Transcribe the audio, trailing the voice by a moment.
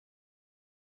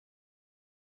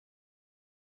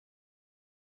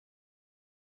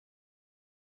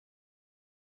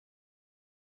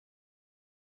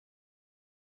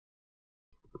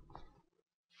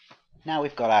Now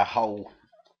we've got our whole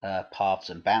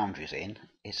paths and boundaries in,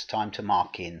 it's time to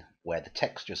mark in where the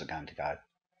textures are going to go.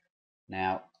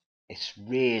 Now it's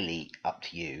really up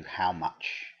to you how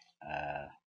much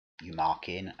you mark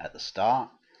in at the start.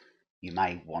 You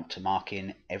may want to mark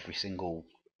in every single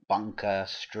bunker,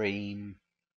 stream,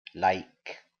 lake,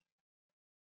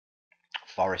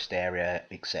 forest area,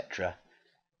 etc.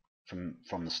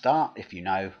 from the start. If you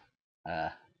know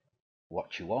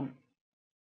what you want,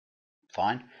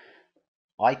 fine.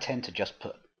 I tend to just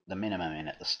put the minimum in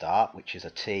at the start, which is a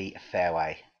tee, a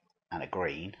fairway and a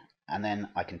green, and then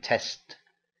I can test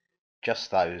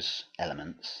just those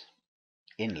elements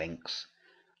in links,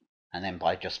 and then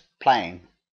by just playing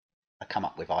I come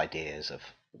up with ideas of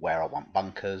where I want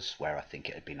bunkers, where I think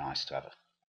it would be nice to have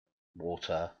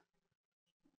water,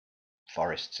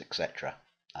 forests, etc.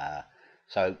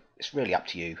 So it's really up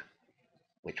to you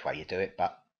which way you do it,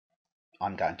 but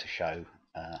I'm going to show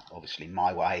obviously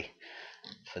my way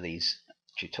for these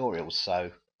tutorials.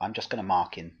 So I'm just going to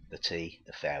mark in the tee,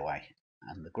 the fairway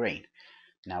and the green.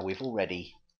 Now we've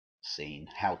already seen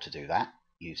how to do that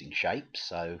using shapes,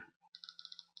 so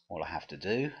all I have to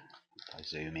do, if I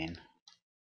zoom in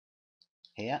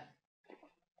here,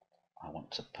 I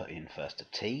want to put in first a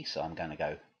tee, so I'm going to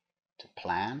go to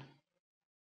plan,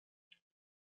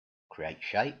 create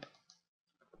shape.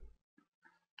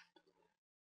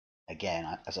 Again,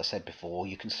 as I said before,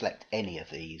 you can select any of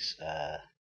these to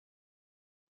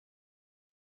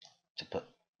put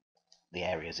the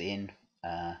areas in.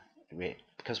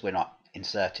 Because we're not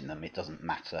inserting them, it doesn't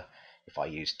matter if I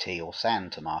use tea or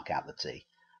sand to mark out the tea.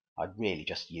 I'd really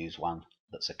just use one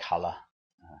that's a colour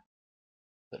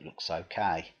that looks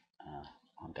okay.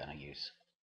 I'm going to use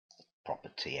proper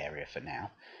tea area for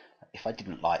now. If I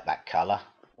didn't like that colour,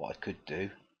 what I could do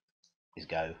is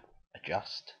go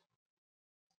adjust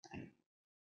and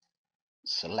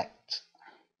select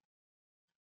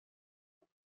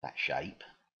that shape,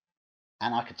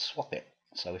 and I could swap it.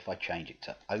 So if I change it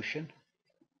to ocean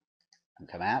and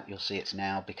come out, you'll see it's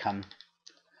now become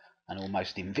an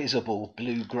almost invisible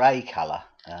blue-grey colour,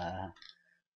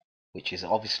 which is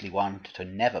obviously one to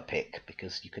never pick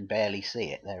because you can barely see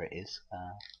it. There it is.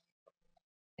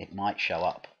 It might show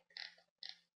up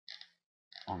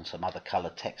on some other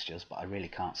coloured textures, but I really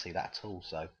can't see that at all,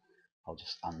 so I'll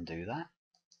just undo that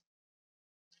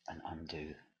and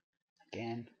undo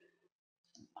again,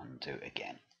 undo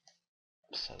again,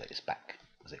 so that it's back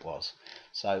as it was.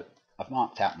 So I've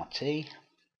marked out my tee.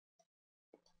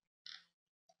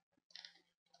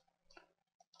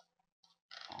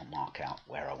 I'll mark out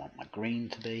where I want my green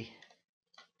to be,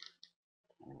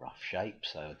 a rough shape,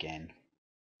 so again,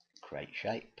 create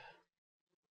shape.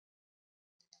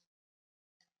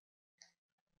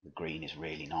 The green is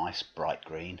really nice, bright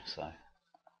green, so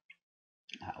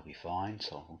that'll be fine.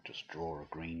 So I'll just draw a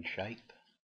green shape.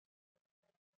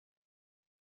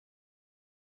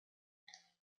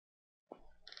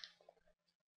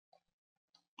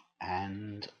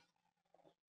 And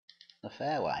the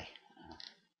fairway.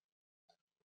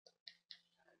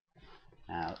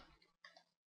 Now,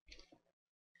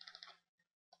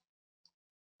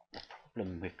 the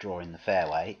problem with drawing the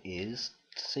fairway is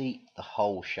to see the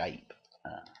whole shape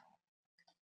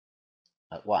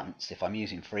at once. If I'm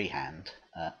using freehand,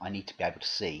 I need to be able to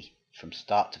see from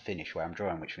start to finish where I'm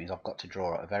drawing, which means I've got to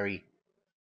draw at a very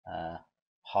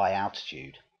high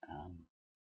altitude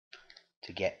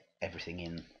to get everything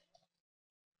in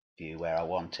view where I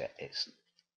want it. It's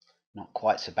not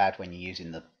quite so bad when you're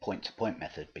using the point-to-point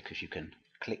method, because you can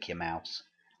click your mouse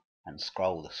and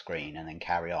scroll the screen and then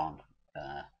carry on.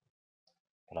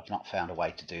 But I've not found a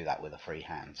way to do that with a free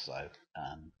hand, so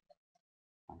I'm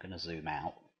going to zoom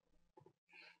out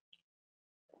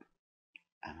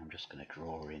and I'm just going to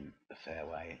draw in the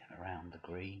fairway around the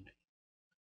green.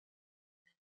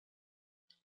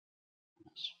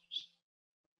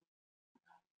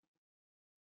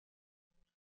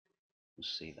 You'll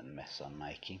see the mess I'm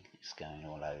making, it's going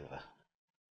all over.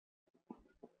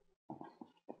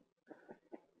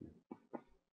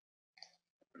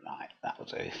 Right, that'll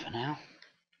do for now.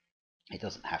 It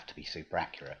doesn't have to be super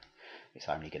accurate, it's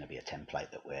only going to be a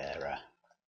template that we're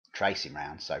tracing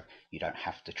around, so you don't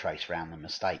have to trace around the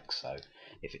mistakes. So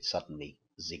if it suddenly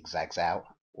zigzags out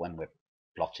when we're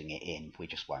plotting it in, we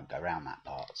just won't go around that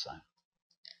part. So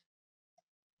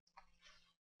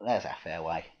there's our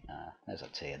fairway, there's our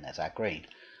tee, and there's our green.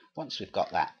 Once we've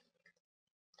got that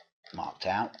marked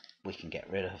out, we can get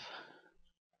rid of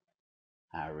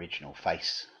our original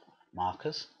face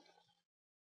markers.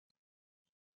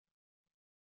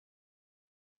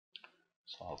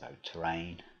 So I'll go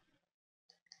terrain,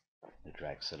 the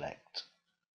drag select,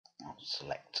 I'll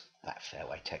select that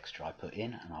fairway texture I put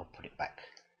in, and I'll put it back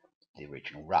to the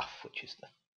original rough, which is the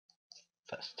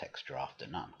first texture after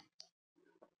none.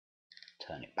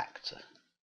 Turn it back to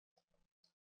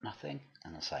nothing,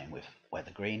 and the same with where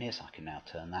the green is. I can now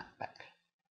turn that back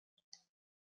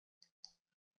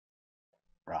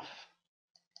rough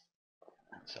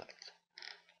and select.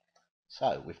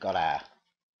 So we've got our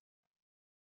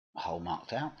hole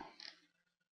marked out.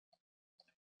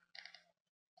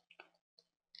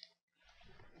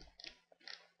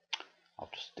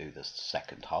 I'll just do the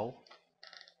second hole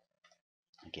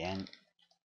again,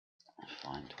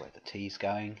 find where the T's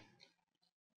going,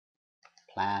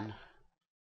 plan,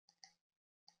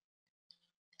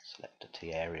 select a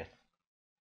T area.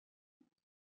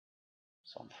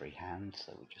 It's on freehand,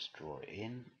 so we just draw it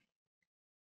in.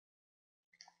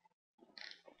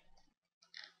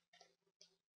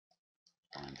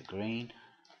 Find the green.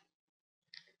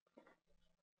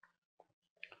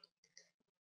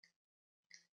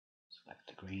 Select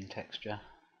the green texture.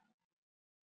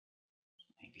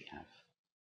 Maybe have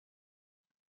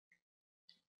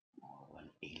more of an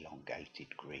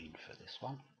elongated green for this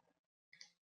one.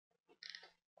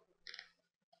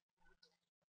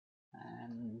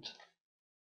 And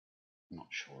I'm not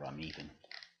sure I'm even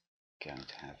going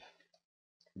to have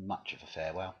much of a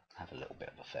fairway. I'll have a little bit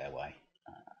of a fairway.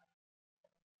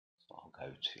 So I'll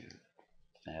go to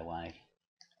fairway.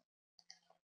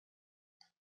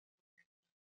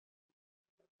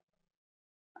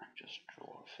 And just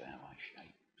draw a fairway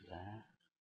shape there.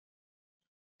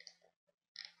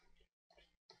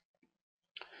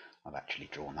 I've actually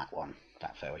drawn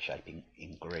that fairway shape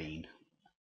in green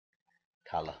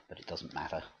colour, but it doesn't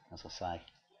matter, as I say.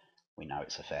 We know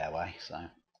it's a fairway, so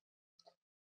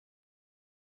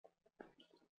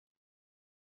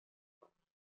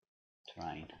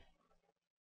terrain,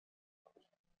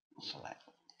 select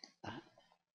that,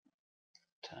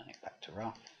 turn it back to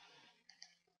rough,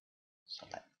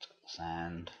 select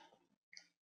sand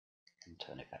and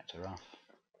turn it back to rough.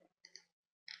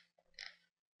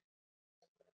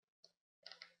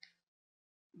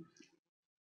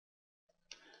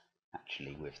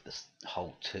 Actually, with this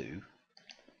hole 2,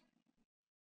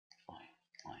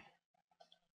 my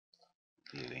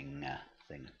viewing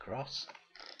thing across,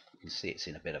 you can see it's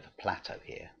in a bit of a plateau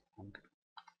here. I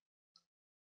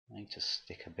need to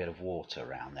stick a bit of water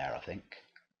around there, I think,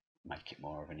 make it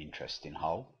more of an interesting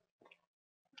hole.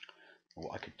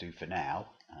 What I could do for now,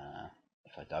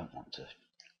 if I don't want to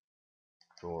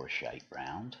draw a shape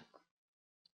round,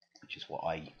 which is what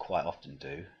I quite often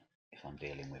do if I'm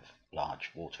dealing with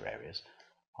large water areas,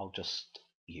 I'll just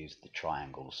use the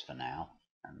triangles for now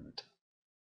and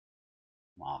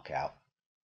mark out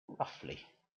roughly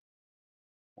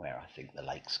where I think the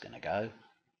lake's going to go.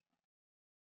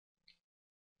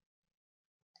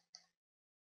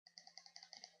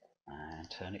 And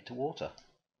turn it to water.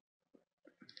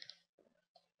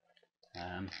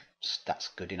 That's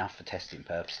good enough for testing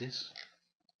purposes.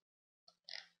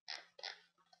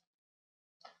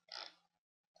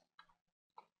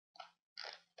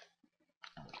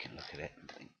 And we can look at it and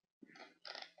think,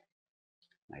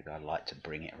 maybe I'd like to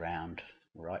bring it round,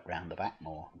 right round the back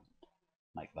more,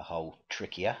 make the hole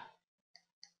trickier.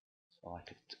 So I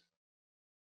could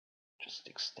just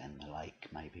extend the lake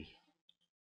maybe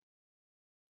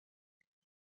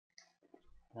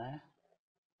there.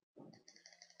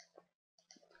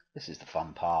 This is the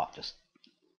fun part, just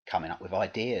coming up with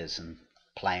ideas and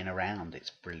playing around. It's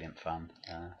brilliant fun,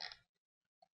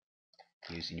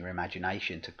 using your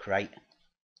imagination to create.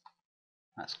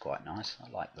 That's quite nice. I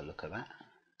like the look of that.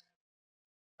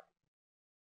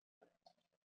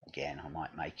 Again, I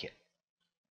might make it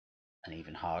an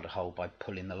even harder hole by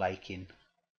pulling the lake in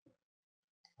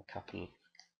a couple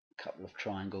of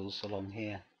triangles along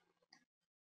here.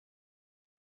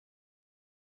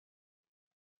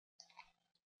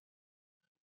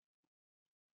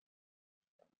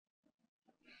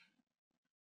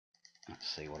 Let's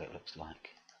see what it looks like.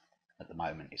 At the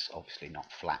moment it's obviously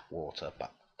not flat water,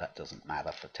 but that doesn't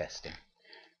matter for testing.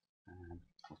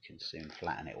 We can soon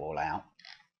flatten it all out.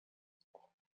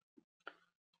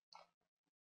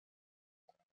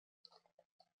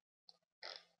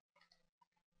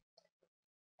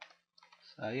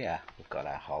 So yeah, we've got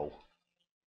our hole.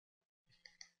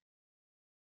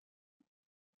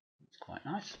 It's quite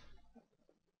nice.